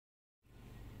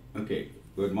Okay,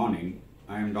 good morning.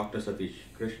 I am Dr. Satish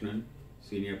Krishnan,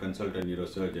 Senior Consultant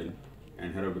Neurosurgeon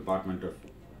and Head of Department of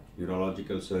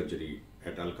Neurological Surgery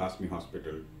at Al Qasmi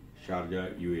Hospital,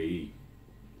 Sharjah, UAE.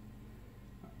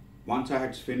 Once I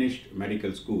had finished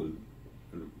medical school,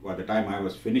 by the time I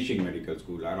was finishing medical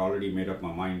school, I had already made up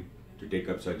my mind to take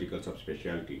up surgical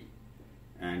subspecialty.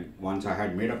 And once I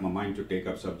had made up my mind to take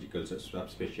up surgical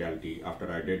subspecialty,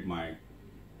 after I did my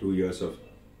 2 years of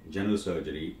general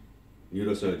surgery,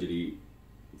 neurosurgery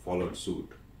followed suit.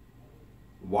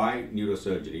 Why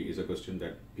neurosurgery is a question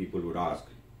that people would ask.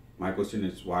 My question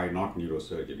is, why not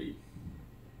neurosurgery?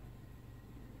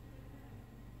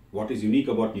 What is unique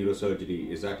about neurosurgery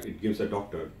is that it gives a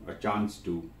doctor a chance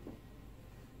to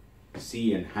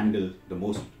see and handle the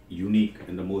most unique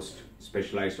and the most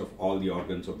specialized of all the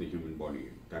organs of the human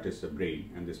body, that is the brain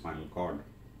and the spinal cord.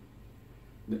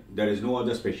 There is no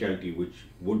other specialty which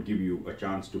would give you a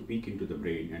chance to peek into the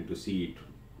brain and to see it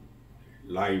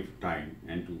live time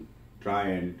and to try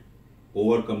and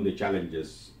overcome the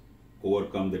challenges,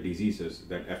 overcome the diseases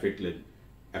that afflict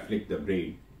the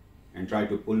brain and try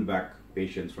to pull back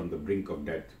patients from the brink of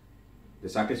death. The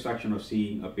satisfaction of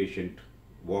seeing a patient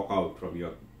walk out from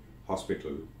your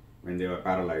hospital when they are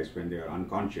paralyzed, when they are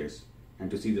unconscious,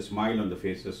 and to see the smile on the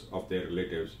faces of their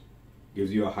relatives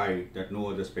gives you a high that no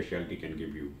other specialty can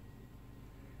give you.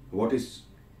 What is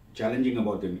challenging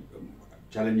about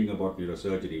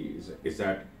neurosurgery is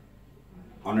that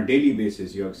on a daily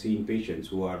basis you are seeing patients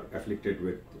who are afflicted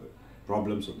with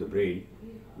problems of the brain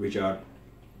which are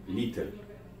lethal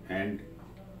and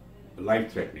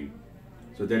life-threatening.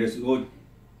 So there is no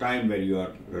time where you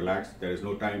are relaxed, there is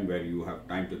no time where you have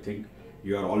time to think.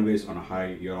 You are always on a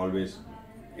high, you are always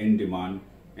in demand,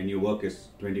 and your work is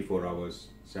 24 hours,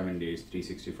 7 days,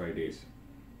 365 days.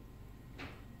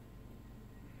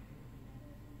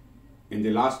 In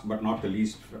the last but not the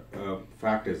least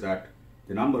fact is that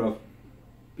the number of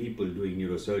people doing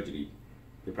neurosurgery,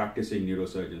 the practicing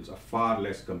neurosurgeons, are far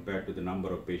less compared to the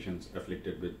number of patients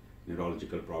afflicted with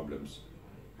neurological problems.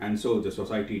 And so the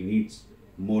society needs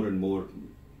more and more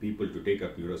people to take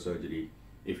up neurosurgery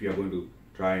if you are going to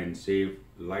try and save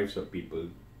lives of people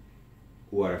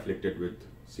who are afflicted with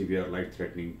severe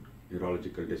life-threatening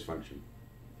neurological dysfunction.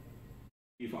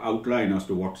 If I outline as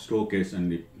to what stroke is and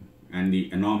the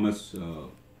enormous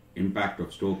impact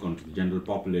of stroke on the general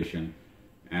population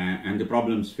and the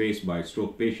problems faced by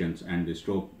stroke patients and the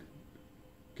stroke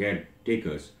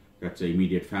caretakers, that's the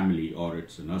immediate family or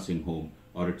it's a nursing home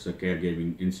or it's a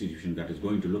caregiving institution that is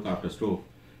going to look after stroke,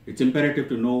 it's imperative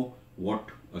to know what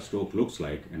a stroke looks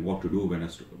like and what to do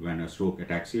when a stroke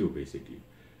attacks you, basically.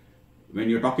 When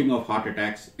you're talking of heart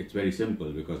attacks, it's very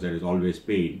simple because there is always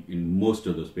pain in most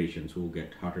of those patients who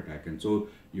get heart attack. And so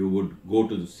you would go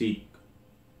to seek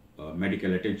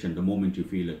medical attention the moment you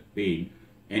feel a pain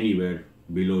anywhere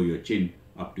below your chin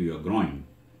up to your groin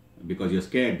because you're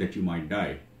scared that you might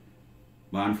die.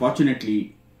 But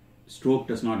unfortunately, stroke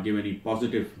does not give any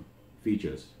positive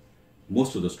features,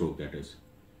 most of the stroke that is.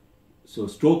 So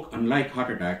stroke, unlike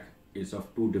heart attack, is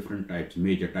of two different types,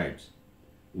 major types.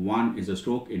 One is a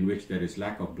stroke in which there is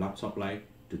lack of blood supply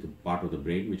to the part of the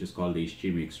brain, which is called the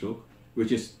ischemic stroke,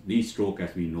 which is the stroke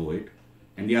as we know it.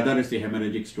 And the other is the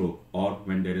hemorrhagic stroke, or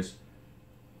when there is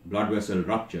blood vessel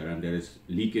rupture and there is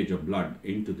leakage of blood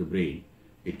into the brain.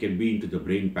 It can be into the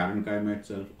brain parenchyma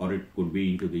itself, or it could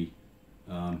be into the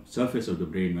surface of the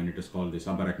brain when it is called the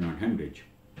subarachnoid hemorrhage.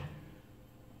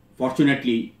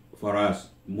 Fortunately for us,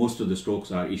 most of the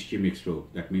strokes are ischemic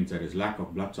stroke. That means there is lack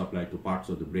of blood supply to parts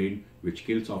of the brain which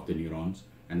kills off the neurons,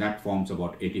 and that forms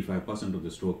about 85% of the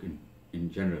stroke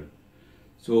in general.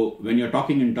 So when you're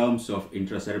talking in terms of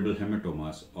intracerebral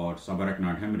hematomas or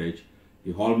subarachnoid hemorrhage,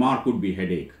 the hallmark would be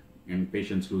headache and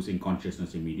patients losing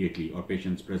consciousness immediately, or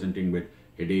patients presenting with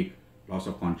headache, loss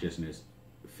of consciousness,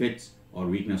 fits or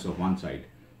weakness of one side.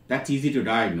 That's easy to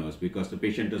diagnose because the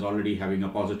patient is already having a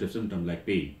positive symptom like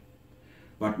pain.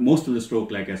 But most of the stroke,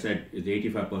 like I said, is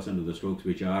 85% of the strokes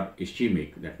which are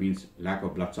ischemic. That means lack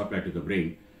of blood supply to the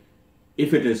brain.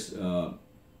 If it is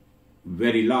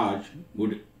very large,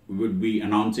 would be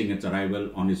announcing its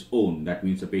arrival on its own. That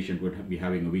means the patient would be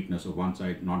having a weakness of one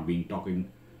side, not being talking,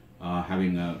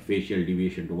 having a facial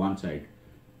deviation to one side.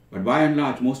 But by and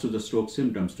large, most of the stroke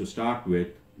symptoms to start with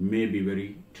may be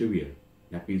very trivial.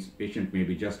 That means the patient may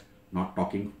be just not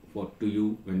talking to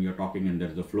you when you're talking and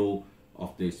there's a flow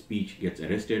of the speech gets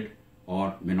arrested,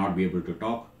 or may not be able to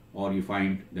talk, or you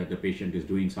find that the patient is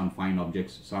doing some fine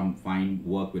objects, some fine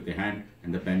work with the hand,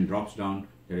 and the pen drops down.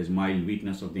 There is mild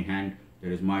weakness of the hand,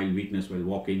 there is mild weakness while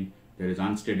walking, there is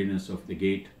unsteadiness of the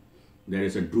gait, there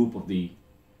is a droop of the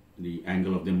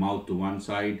angle of the mouth to one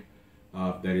side,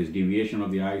 there is deviation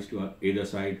of the eyes to either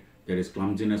side, there is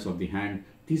clumsiness of the hand.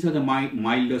 These are the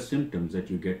milder symptoms that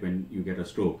you get when you get a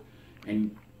stroke.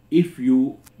 And if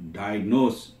you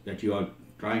diagnose that you are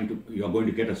going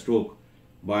to get a stroke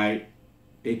by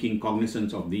taking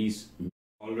cognizance of these,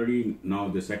 already now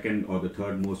the second or the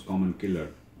third most common killer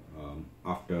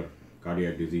after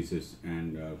cardiac diseases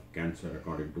and cancer,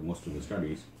 according to most of the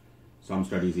studies. Some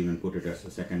studies even put it as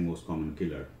the second most common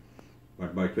killer.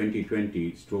 But by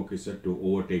 2020, stroke is set to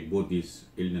overtake both these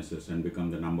illnesses and become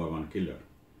the #1 killer.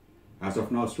 As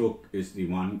of now, stroke is the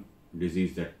one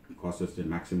disease that causes the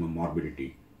maximum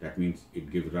morbidity. That means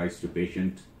it gives rise to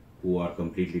patients who are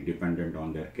completely dependent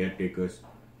on their caretakers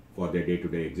for their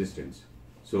day-to-day existence.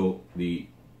 So the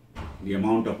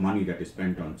amount of money that is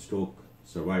spent on stroke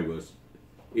survivors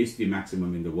is the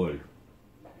maximum in the world.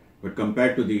 But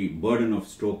compared to the burden of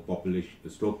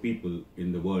stroke people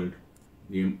in the world,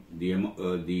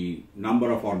 the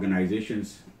number of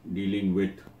organizations dealing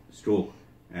with stroke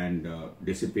and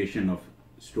dissipation of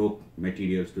stroke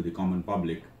materials to the common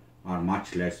public are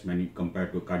much less when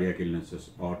compared to cardiac illnesses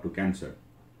or to cancer.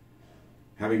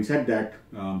 Having said that,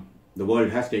 the world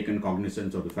has taken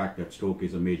cognizance of the fact that stroke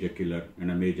is a major killer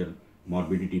and a major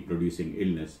morbidity producing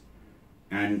illness.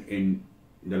 And in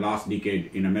the last decade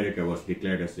in America was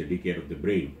declared as the decade of the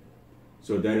brain.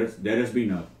 So there has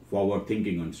been a forward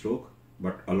thinking on stroke,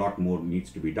 but a lot more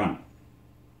needs to be done.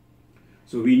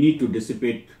 So we need to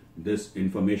dissipate this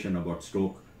information about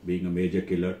stroke being a major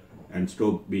killer and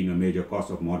stroke being a major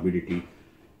cause of morbidity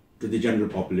to the general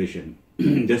population.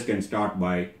 This can start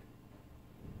by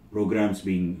programs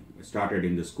being started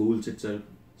in the schools itself,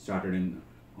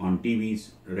 on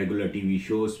TVs, regular TV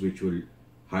shows which will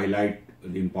highlight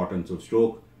the importance of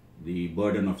stroke, the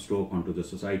burden of stroke onto the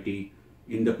society,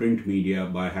 in the print media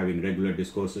by having regular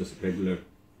discourses, regular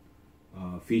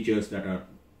features that are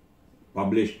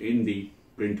published in the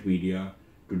print media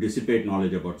to dissipate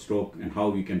knowledge about stroke and how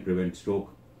we can prevent stroke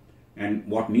and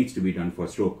what needs to be done for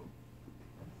stroke.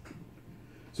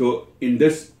 So in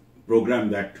this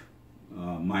program that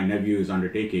my nephew is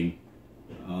undertaking,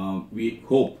 we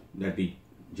hope that the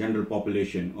general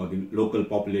population or the local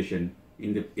population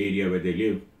in the area where they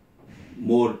live,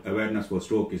 more awareness for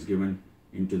stroke is given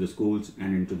into the schools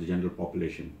and into the general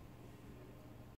population.